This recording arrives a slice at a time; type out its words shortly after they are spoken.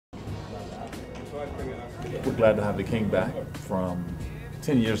We're glad to have the King back. From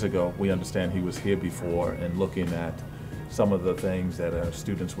 10 years ago, we understand he was here before and looking at some of the things that our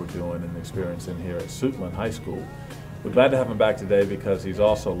students were doing and experiencing here at SUITLAND High School. We're glad to have him back today because he's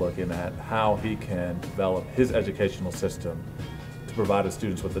also looking at how he can develop his educational system to provide his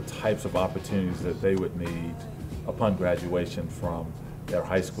students with the types of opportunities that they would need upon graduation from their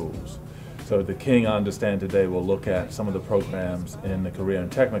high schools. So the King, I understand today, will look at some of the programs in the Career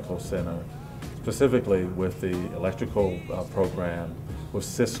and Technical Center, specifically with the electrical program, with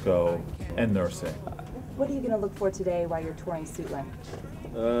Cisco, and nursing. What are you going to look for today while you're touring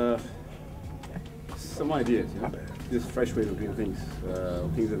SUITLAND? Some ideas, you know, just fresh ways of doing things,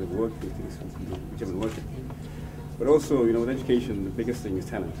 things that have worked, things which haven't worked. But also, you know, with education, the biggest thing is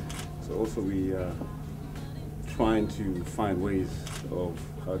talent. So also we trying to find ways of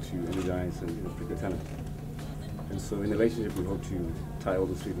how to energize and pick the talent. And so in the relationship, we hope to tie all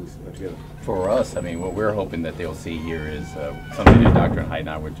those three things together. For us, I mean, what we're hoping that they'll see here is something that Dr. Hyde and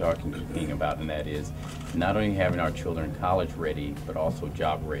I were talking about, and that is not only having our children college ready, but also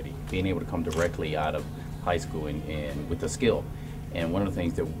job ready, being able to come directly out of high school and with a skill. And one of the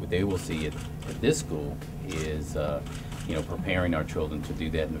things that they will see at this school is you know, preparing our children to do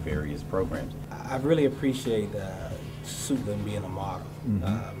that in the various programs. I really appreciate SUITLAND being a model, and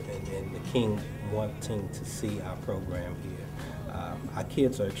the King wanting to see our program here. Our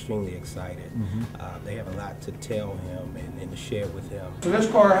kids are extremely excited. They have a lot to tell him and to share with him. So this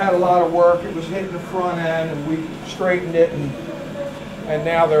car had a lot of work. It was hitting the front end, and we straightened it, and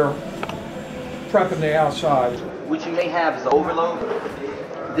now they're prepping the outside. What you may have is overload.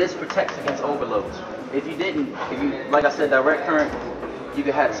 This protects against overloads. If you, like I said, direct current, you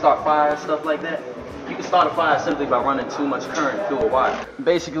could have start fires, stuff like that. You can start a fire simply by running too much current through a wire.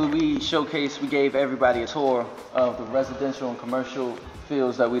 Basically, we gave everybody a tour of the residential and commercial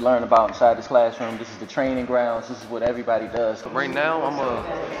fields that we learn about inside this classroom. This is the training grounds. This is what everybody does. Right now, I'm a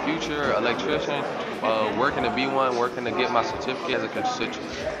future electrician, working to be one, working to get my certificate as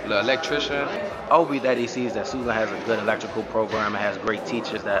an electrician. I hope that he sees that SUITLAND has a good electrical program and has great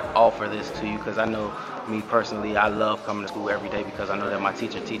teachers that offer this to you, because I know me personally, I love coming to school every day because I know that my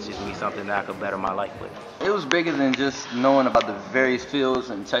teacher teaches me something that I could better my life with. It was bigger than just knowing about the various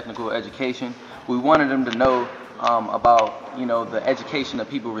fields and technical education. We wanted them to know about, you know, the education that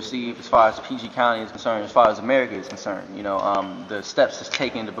people receive as far as PG County is concerned, as far as America is concerned. You know, the steps it's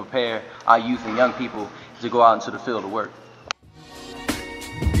taken to prepare our youth and young people to go out into the field of work.